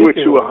agree with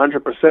you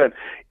 100%.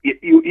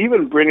 You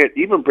even bring it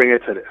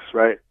to this,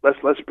 right?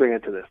 Let's bring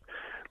it to this.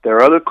 There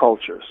are other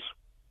cultures,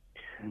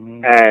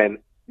 and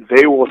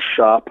they will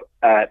shop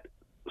at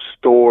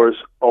stores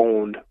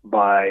owned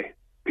by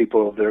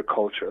people of their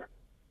culture,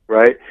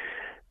 right?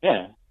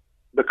 Yeah.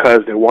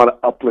 Because they want to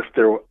uplift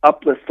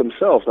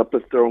themselves,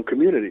 uplift their own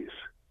communities.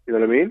 You know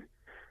what I mean?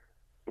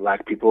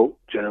 Black people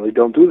generally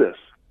don't do this.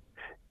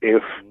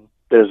 If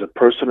there's a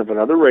person of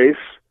another race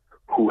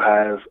who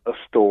has a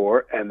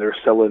store and they're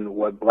selling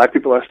what black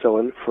people are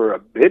selling for a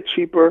bit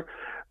cheaper,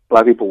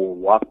 black people will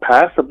walk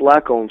past the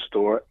black-owned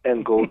store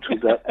and go to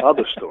that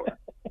other store.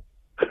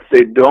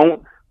 They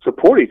don't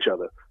support each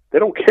other. They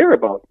don't care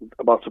about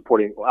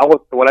supporting.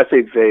 When I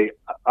say they,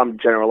 I'm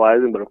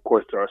generalizing, but of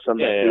course there are some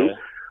that do.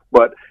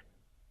 But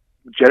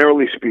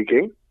generally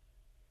speaking,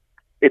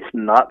 it's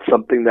not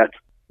something that's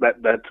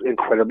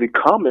incredibly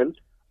common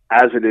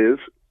as it is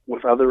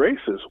with other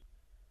races.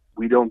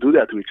 We don't do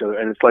that to each other.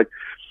 And it's like,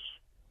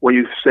 when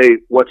you say,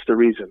 what's the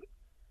reason?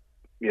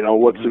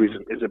 What's the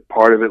reason? Is it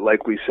part of it,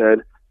 like we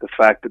said, the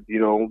fact that,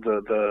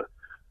 the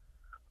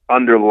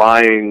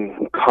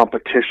underlying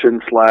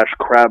competition /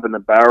 crab in the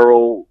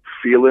barrel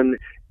feeling?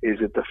 Is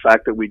it the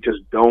fact that we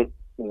just don't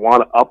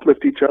want to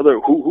uplift each other?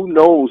 Who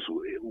knows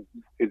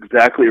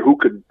exactly, or who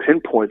could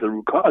pinpoint the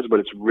root cause? But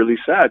it's really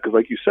sad because,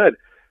 like you said,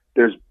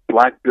 there's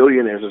black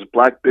billionaires, there's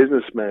black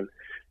businessmen,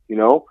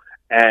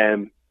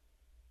 and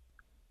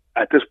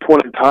at this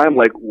point in time,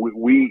 like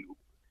we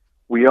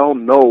all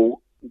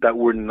know that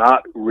we're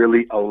not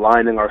really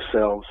aligning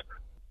ourselves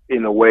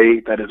in a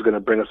way that is going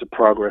to bring us the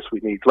progress we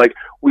need. Like,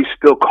 we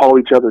still call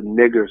each other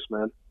niggers,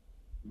 man.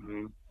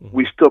 Mm-hmm.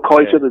 We still call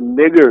each other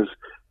niggers.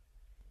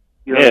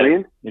 You know what I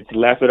mean? It's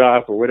laugh it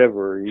off or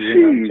whatever.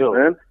 Jeez,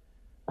 man.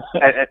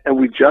 and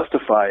we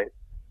justify it.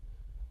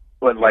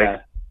 But,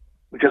 like,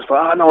 we just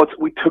thought,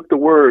 we took the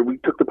word. We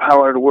took the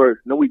power of the word.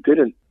 No, we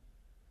didn't.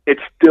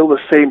 It's still the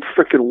same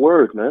freaking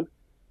word, man.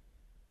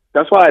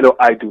 That's why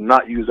I do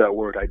not use that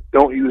word. I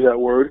don't use that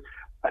word.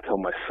 I tell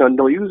my son,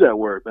 don't use that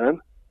word, man.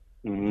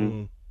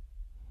 Mm-hmm.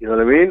 You know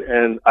what I mean?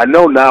 And I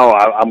know now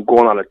I'm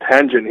going on a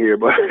tangent here,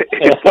 but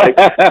it's like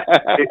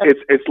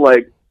it's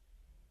like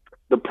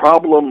the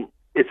problem.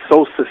 It's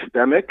so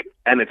systemic,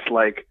 and it's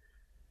like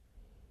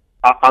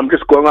I'm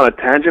just going on a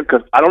tangent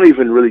because I don't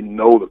even really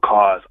know the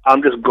cause.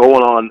 I'm just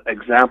going on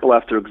example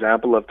after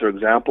example after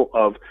example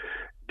of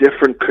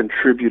different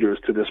contributors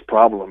to this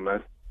problem,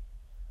 man.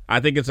 I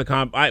think it's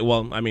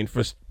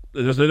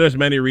there's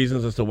many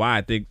reasons as to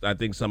why. I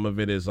think some of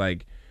it is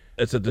like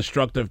it's a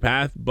destructive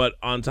path, but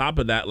on top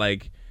of that,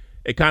 like,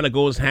 it kind of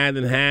goes hand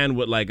in hand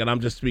with, like, and I'm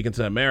just speaking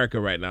to America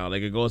right now,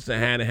 like, it goes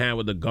hand in hand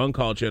with the gun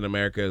culture in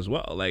America as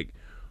well. Like,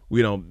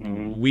 you're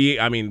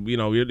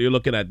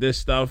looking at this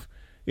stuff,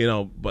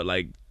 but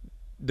like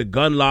the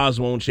gun laws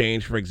won't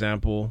change, for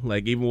example,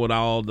 like even with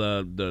all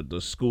the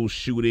school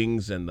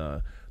shootings and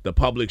the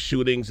public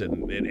shootings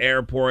in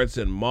airports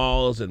and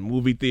malls and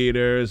movie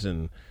theaters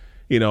and,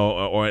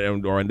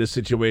 or in this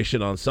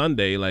situation on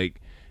Sunday, like,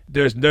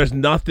 there's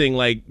nothing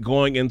like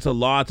going into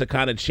law to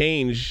kind of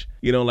change,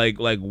 like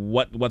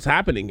what's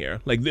happening here.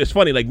 Like, it's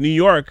funny, like New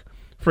York,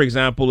 for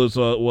example,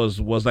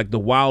 was like the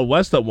Wild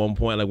West at one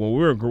point, like when we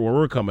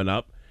were coming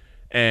up,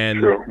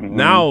 and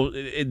now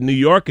New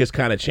York has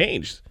kind of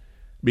changed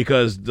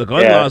because the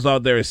gun laws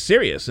out there is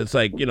serious. It's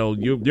like, you know,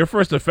 your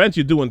first offense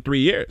you do in 3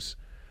 years.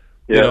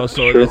 Yeah, you know,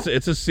 so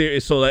it's a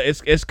serious. So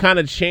it's kind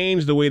of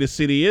changed the way the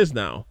city is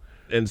now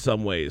in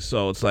some ways.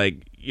 So it's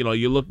like, you know,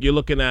 you're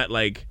looking at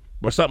like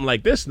or something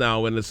like this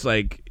now, and it's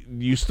like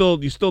you still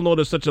know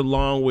there's such a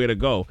long way to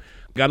go.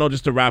 I know,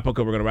 just to wrap up,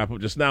 because we're gonna wrap up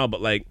just now,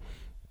 but like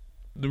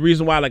the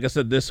reason why, like I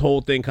said, this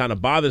whole thing kind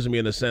of bothers me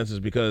in a sense is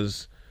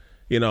because,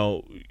 you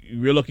know,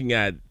 you're looking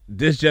at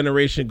this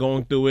generation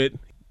going through it.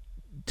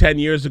 10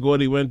 years ago,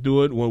 they went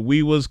through it. When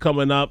we was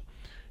coming up,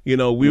 you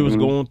know, we was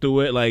going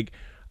through it. Like,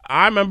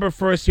 I remember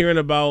first hearing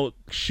about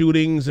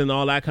shootings and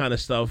all that kind of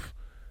stuff.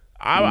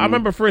 I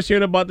remember first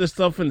hearing about this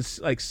stuff in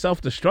like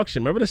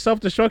self-destruction. Remember the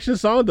self-destruction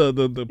song?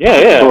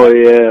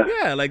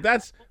 Yeah, like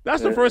that's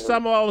the first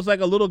time I was like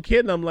a little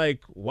kid, and I'm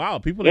like, wow,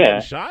 people are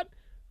getting shot?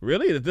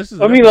 Really? This is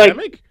an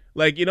epidemic?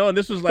 Like, you know, and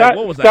this was like,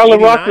 what was that? Scott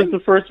LaRock was the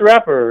first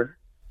rapper.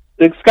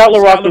 Scott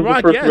LaRock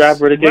was the first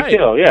rapper to get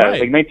killed. Yeah,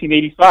 like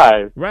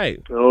 1985.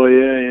 Right. Oh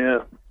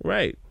yeah.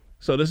 Right.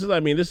 So this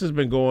has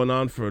been going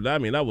on for, I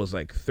mean, that was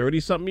like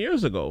 30-something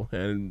years ago,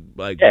 and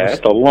like, that's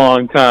a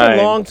long time.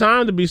 It's a long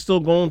time to be still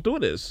going through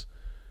this.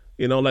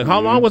 You know, like, how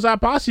long was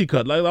that posse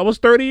cut? Like, that was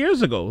 30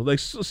 years ago. Like,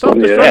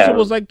 self-destruction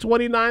was like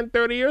 29,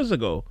 30 years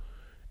ago.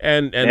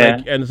 And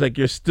it's like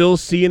you're still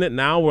seeing it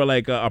now where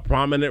like a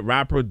prominent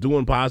rapper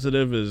doing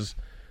positive is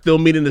still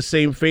meeting the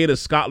same fate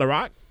as Scott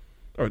LaRock.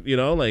 Or, you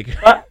know, like...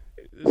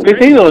 The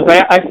thing though is,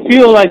 I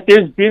feel like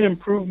there's been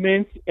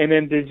improvements and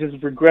then there's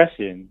just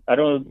regression. I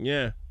don't...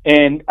 Yeah.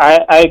 And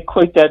I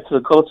equate that to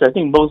the culture. I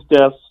think Mos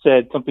Def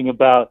said something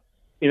about,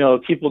 you know,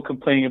 people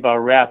complaining about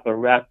rap, but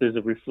rap is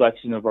a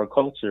reflection of our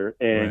culture.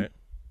 And,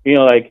 you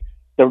know, like,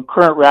 the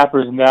current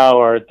rappers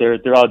now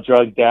they're all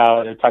drugged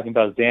out. They're talking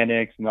about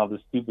Xanax and all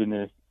this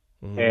stupidness.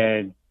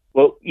 And,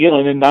 well, you know,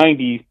 in the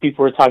 90s,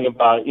 people were talking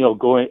about, you know,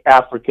 going to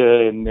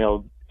Africa and, you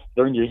know,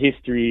 learn your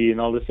history and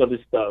all this other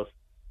stuff.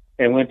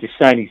 And went to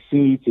shiny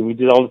suits and we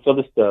did all this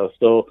other stuff.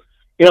 So,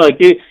 you know,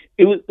 like it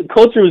was, the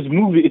culture is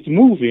moving. It's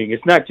moving.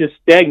 It's not just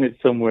stagnant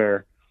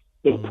somewhere.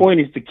 The point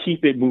is to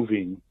keep it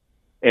moving.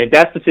 And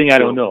that's the thing I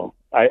don't know.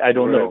 I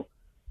don't know.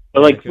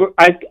 But like,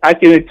 I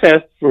can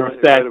attest for a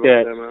fact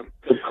that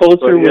the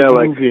culture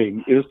was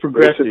moving. It was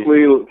progressive.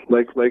 Basically,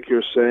 like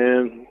you're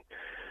saying,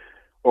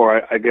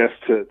 or I guess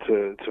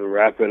to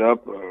wrap it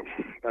up,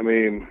 I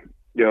mean,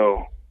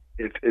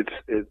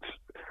 it's.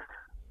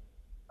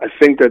 I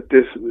think that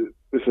this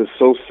is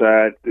so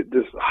sad.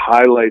 This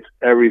highlights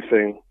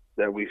everything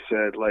that we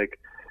said. Like,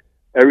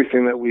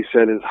 everything that we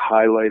said is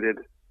highlighted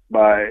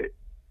by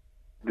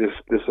this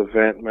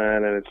event,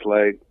 man. And it's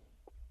like,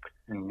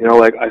 you know,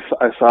 like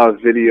I saw a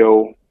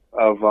video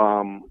of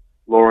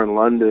Lauren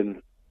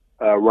London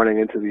running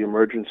into the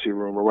emergency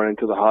room or running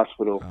to the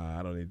hospital.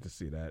 I don't need to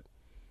see that.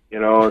 You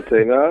know, and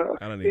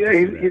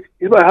saying,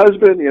 he's my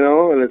husband, you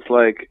know, and it's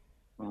like,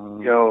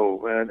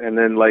 and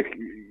then like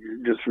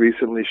just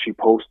recently she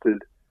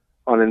posted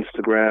on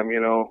Instagram, you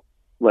know,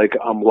 like,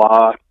 I'm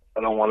lost.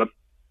 I don't want to,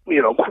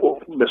 you know,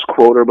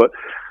 misquote her, but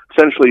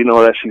essentially, you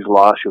know, that she's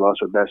lost. She lost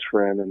her best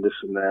friend and this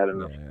and that,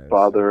 and her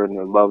father and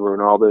her lover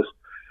and all this.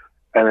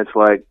 And it's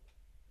like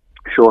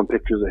showing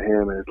pictures of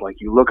him, and it's like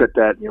you look at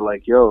that and you're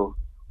like, yo,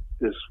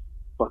 this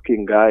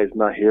fucking guy is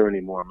not here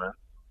anymore, man.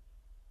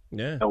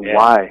 Yeah. And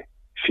why?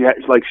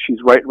 She's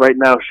right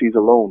now. She's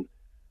alone.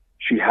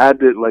 She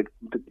had it like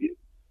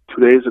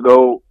 2 days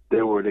ago.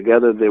 They were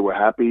together. They were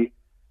happy.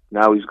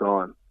 Now he's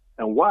gone.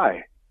 And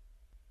why?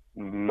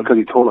 Because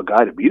he told a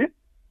guy to beat it?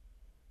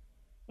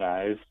 Nah,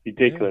 it's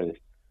ridiculous.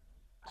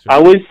 Yeah. Sure. I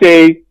would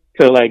say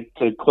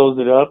to close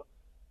it up,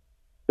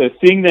 the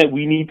thing that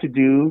we need to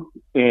do,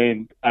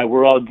 and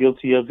we're all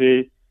guilty of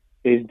it,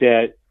 is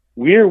that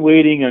we're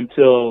waiting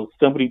until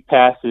somebody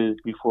passes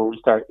before we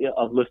start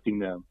uplifting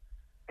them.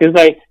 Because,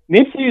 like,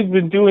 Nipsey has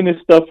been doing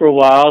this stuff for a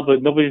while,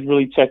 but nobody's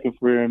really checking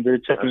for him. They're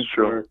checking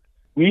for...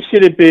 We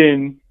should have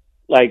been,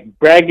 like,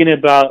 bragging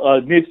about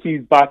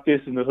Nipsey's bought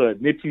this in the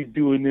hood. Nipsey's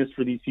doing this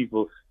for these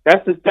people.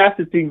 That's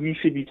the thing we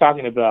should be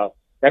talking about.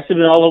 That should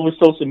have been all over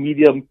social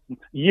media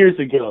years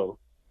ago.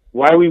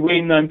 Why are we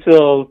waiting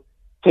until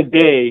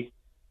today,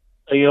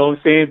 you know what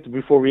I'm saying,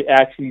 before we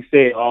actually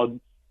say, oh,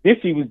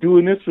 Nipsey was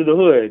doing this for the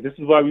hood. This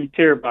is why we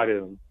care about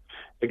him.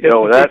 Like,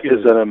 that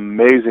is an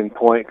amazing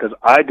point, because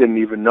I didn't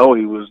even know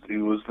he was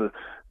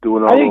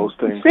doing all those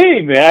things.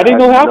 Same, man. I didn't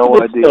know half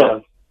of this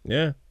stuff.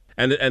 Yeah.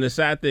 And the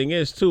sad thing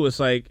is, too, it's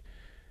like,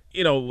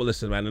 you know, well,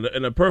 listen, man,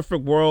 in a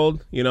perfect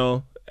world, you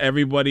know,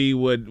 everybody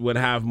would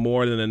have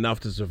more than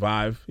enough to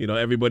survive. You know,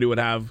 everybody would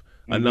have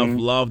enough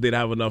love. They'd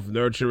have enough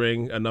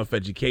nurturing, enough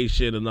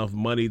education, enough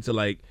money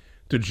to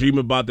dream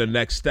about their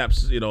next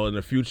steps, you know, in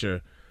the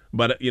future.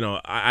 But, you know,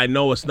 I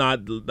know that's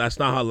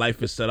not how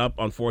life is set up,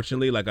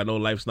 unfortunately. Like, I know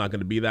life's not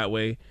going to be that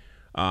way.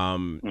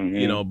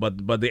 You know,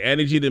 but the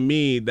energy to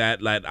me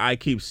that, like, I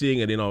keep seeing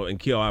it, you know, and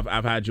Keo,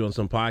 I've had you on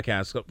some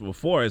podcasts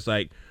before. It's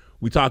like,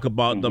 we talk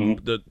about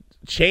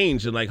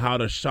change and like how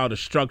the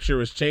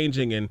structure is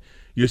changing, and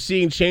you're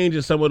seeing change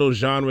in some of those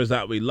genres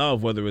that we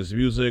love, whether it's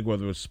music,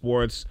 whether it's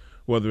sports,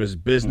 whether it's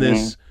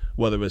business,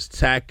 whether it's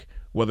tech,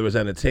 whether it's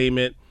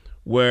entertainment,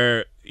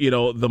 where, you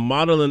know, the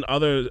model in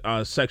other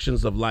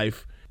sections of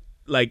life,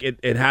 like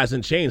it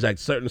hasn't changed. Like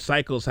certain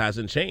cycles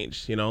hasn't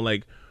changed, you know,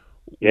 like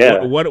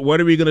what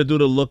are we going to do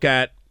to look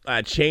at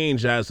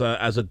change as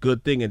a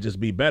good thing and just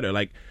be better?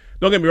 Like,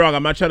 don't get me wrong,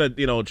 I'm not trying to,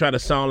 you know, try to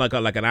sound like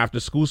an after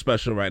school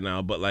special right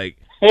now, but like,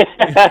 no,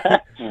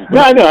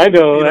 I know, you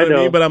know what I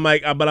mean? But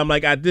I'm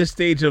like at this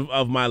stage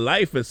of my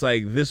life, it's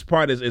like this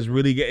part is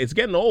really it's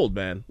getting old,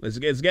 man. It's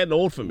getting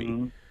old for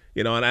me,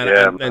 you know.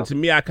 And to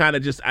me, I kind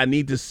of I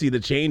need to see the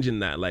change in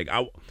that. Like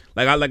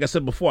I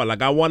said before,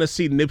 like I want to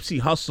see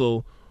Nipsey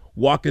Hussle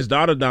walk his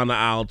daughter down the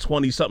aisle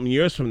 20-something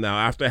years from now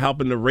after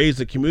helping to raise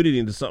the community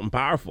into something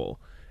powerful.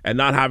 And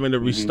not having to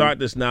restart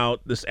this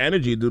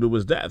energy due to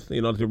his death,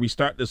 you know, to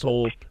restart this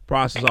whole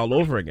process all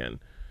over again.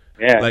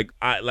 Yeah. Like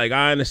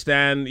I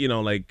understand, you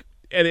know, like,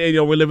 and you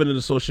know, we're living in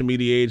the social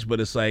media age,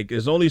 but it's like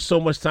there's only so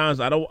much times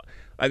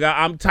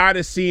I'm tired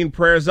of seeing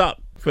prayers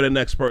up for the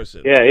next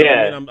person. Yeah, you know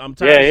yeah. what I mean? I'm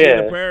tired of seeing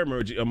the prayer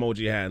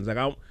emoji hands.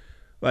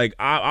 Like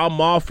I'm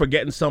all for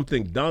getting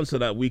something done so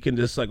that we can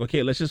just like,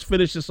 okay, let's just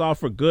finish this off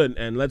for good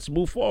and let's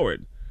move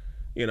forward.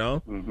 You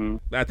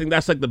know, I think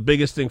that's like the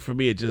biggest thing for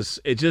me. It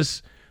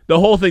just. The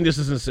whole thing just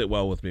doesn't sit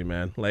well with me,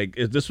 man. Like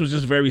this was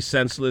just very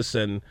senseless,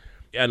 and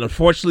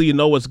unfortunately, you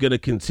know what's going to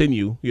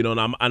continue. You know, and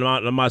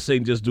I'm not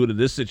saying just due to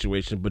this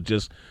situation, but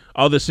just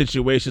other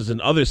situations in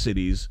other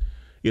cities.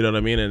 You know what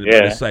I mean? And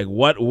it's like,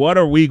 what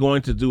are we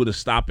going to do to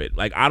stop it?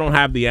 Like, I don't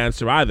have the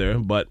answer either,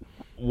 but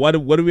what do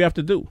we have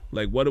to do?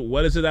 Like, what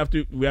is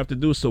it we have to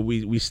do so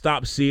we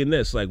stop seeing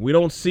this? Like, we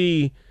don't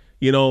see,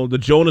 you know, the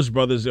Jonas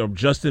Brothers or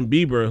Justin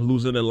Bieber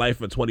losing their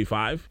life at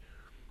 25.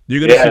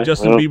 You're going to see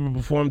Justin Bieber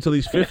perform until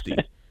he's 50.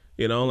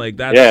 You know, like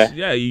that's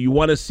you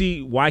want to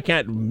see, why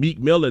can't Meek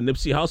Mill and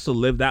Nipsey Hussle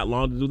live that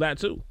long to do that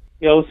too?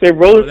 Yo, say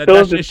Rolling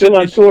Stones is still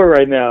on tour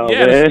right now.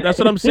 Yeah, that's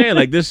what I'm saying.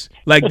 Like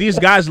these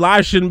guys'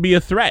 lives shouldn't be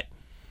a threat.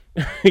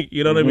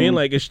 You know what I mean?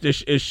 Like it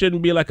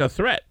shouldn't be like a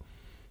threat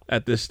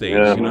at this stage.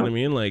 You know what I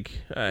mean? Like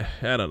I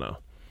don't know.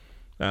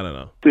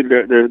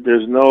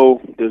 There's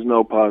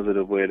no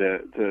positive way to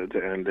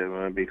end it,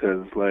 man,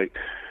 because like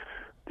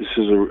this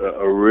is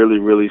a really,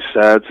 really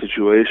sad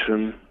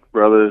situation,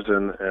 brothers,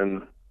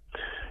 and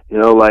you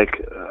know, like,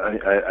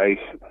 I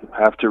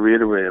have to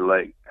reiterate,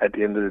 like, at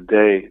the end of the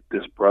day,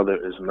 this brother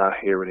is not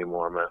here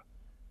anymore, man.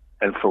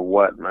 And for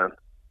what, man?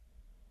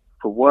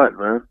 For what,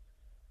 man?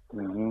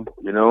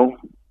 You know?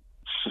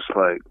 It's just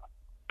like,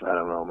 I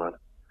don't know, man.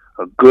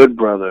 A good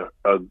brother,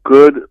 a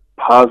good,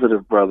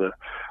 positive brother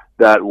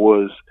that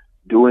was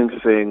doing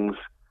things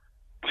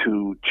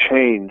to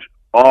change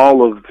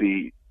all of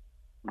the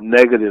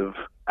negative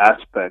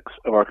aspects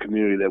of our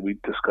community that we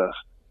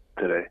discussed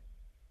today.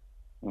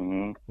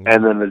 And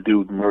then the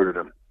dude murdered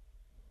him.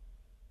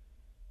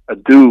 A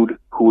dude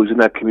who was in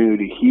that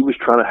community he was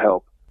trying to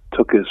help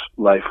took his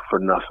life for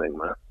nothing,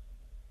 man.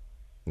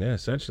 Yeah,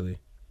 essentially.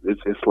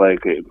 It's like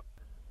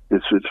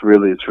it's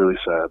really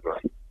sad, bro.